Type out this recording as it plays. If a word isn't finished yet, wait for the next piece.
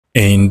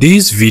In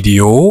this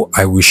video,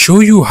 I will show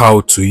you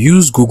how to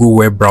use Google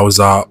web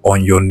browser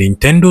on your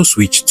Nintendo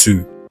Switch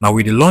 2. Now,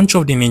 with the launch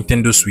of the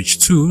Nintendo Switch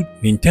 2,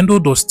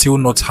 Nintendo does still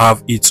not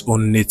have its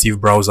own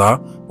native browser,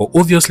 but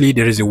obviously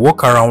there is a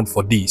workaround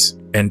for this,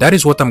 and that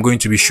is what I'm going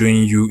to be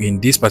showing you in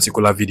this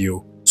particular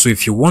video. So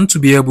if you want to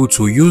be able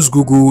to use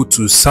Google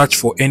to search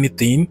for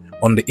anything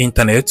on the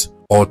internet,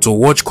 or to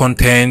watch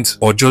content,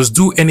 or just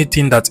do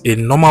anything that a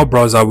normal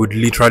browser would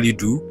literally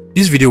do,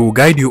 this video will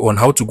guide you on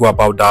how to go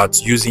about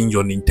that using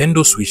your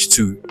Nintendo Switch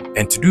 2.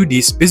 And to do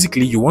this,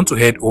 basically you want to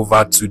head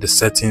over to the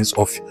settings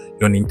of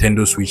your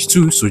Nintendo Switch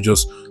 2. So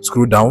just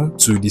scroll down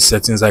to the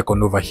settings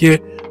icon over here,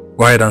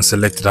 go ahead and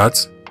select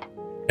that.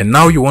 And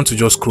now you want to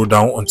just scroll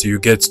down until you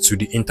get to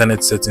the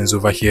internet settings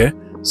over here,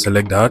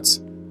 select that.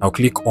 Now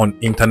click on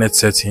internet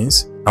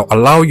settings. Now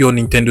allow your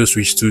Nintendo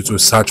Switch 2 to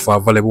search for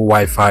available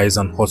Wi-Fi's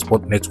and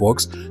hotspot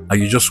networks. Now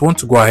you just want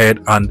to go ahead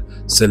and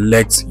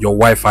select your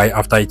Wi-Fi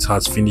after it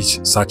has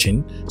finished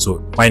searching.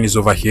 So mine is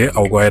over here.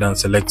 I'll go ahead and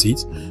select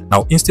it.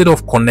 Now instead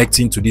of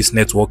connecting to this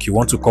network, you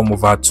want to come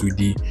over to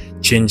the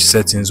change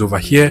settings over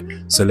here,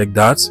 select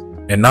that.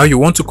 And now you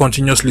want to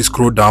continuously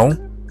scroll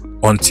down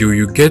until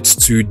you get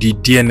to the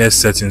DNS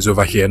settings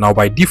over here. Now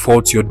by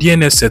default, your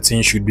DNS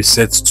settings should be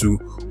set to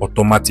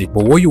automatic,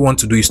 but what you want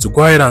to do is to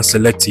go ahead and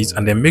select it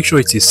and then make sure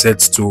it is set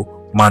to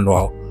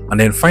manual. And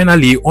then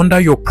finally, under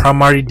your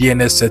primary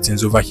DNS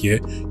settings over here,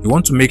 you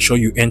want to make sure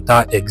you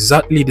enter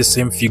exactly the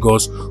same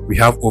figures we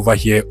have over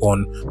here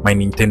on my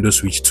Nintendo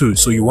Switch 2.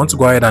 So you want to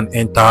go ahead and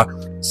enter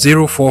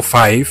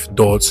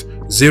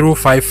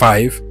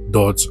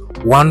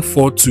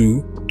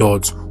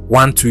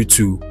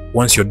 045.055.142.122.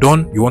 Once you're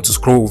done, you want to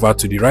scroll over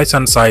to the right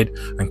hand side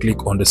and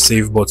click on the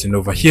save button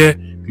over here.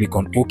 Click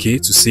on OK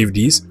to save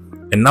this.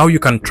 And now you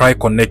can try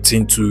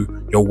connecting to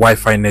your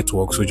Wi-Fi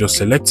network. So just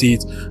select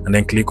it and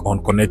then click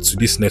on connect to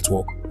this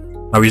network.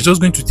 Now it's just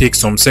going to take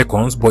some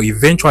seconds, but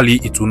eventually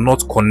it will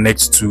not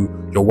connect to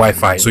your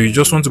Wi-Fi. So you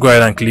just want to go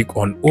ahead and click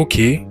on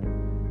OK,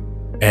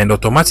 and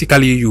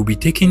automatically you'll be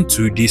taken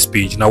to this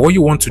page. Now what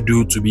you want to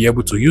do to be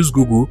able to use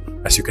Google,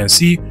 as you can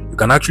see, you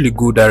can actually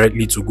go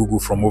directly to Google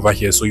from over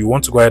here. So you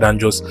want to go ahead and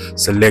just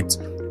select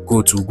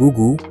go to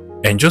Google,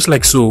 and just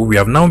like so, we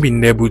have now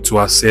been able to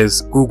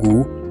access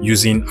Google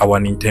using our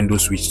Nintendo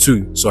Switch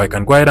 2. So I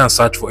can go ahead and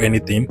search for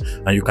anything,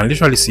 and you can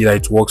literally see that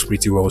it works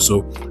pretty well.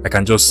 So I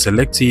can just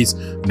select it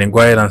and then go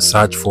ahead and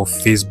search for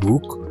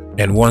Facebook,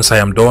 and once I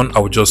am done, I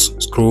will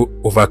just scroll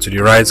over to the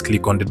right,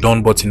 click on the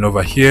done button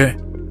over here,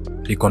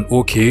 click on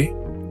OK,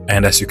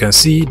 and as you can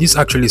see, this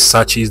actually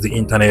searches the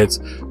internet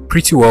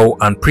pretty well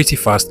and pretty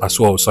fast as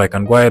well. So I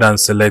can go ahead and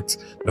select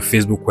the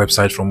Facebook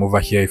website from over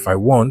here if I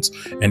want,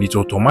 and it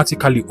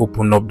automatically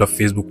open up the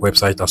Facebook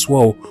website as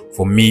well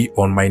for me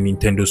on my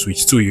Nintendo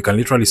Switch 2. You can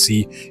literally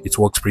see it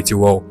works pretty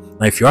well.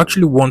 Now if you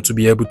actually want to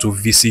be able to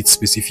visit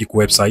specific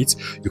websites,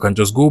 you can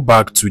just go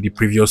back to the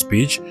previous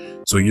page.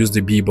 So use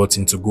the B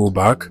button to go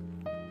back.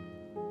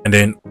 And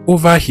then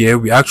over here,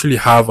 we actually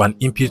have an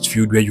input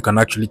field where you can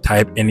actually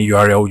type any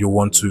URL you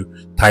want to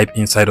type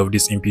inside of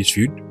this input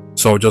field.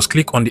 So I'll just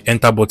click on the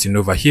enter button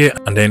over here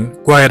and then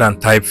go ahead and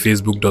type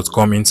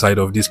facebook.com inside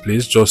of this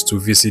place just to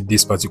visit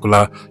this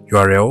particular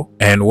URL.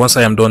 And once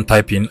I am done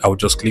typing, I'll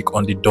just click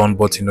on the done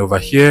button over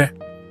here,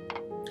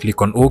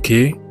 click on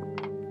OK.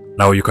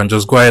 Now you can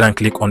just go ahead and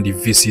click on the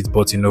visit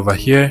button over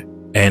here.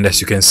 And as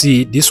you can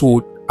see, this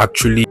will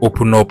actually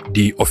open up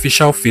the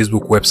official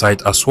Facebook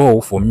website as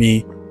well for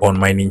me on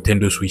my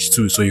Nintendo Switch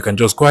 2. So you can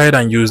just go ahead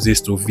and use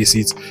this to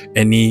visit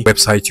any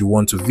website you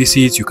want to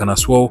visit. You can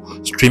as well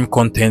stream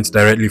content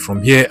directly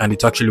from here, and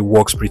it actually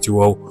works pretty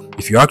well.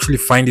 If you actually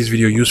find this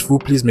video useful,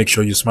 please make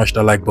sure you smash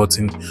the like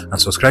button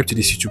and subscribe to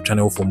this YouTube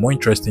channel for more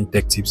interesting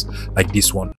tech tips like this one.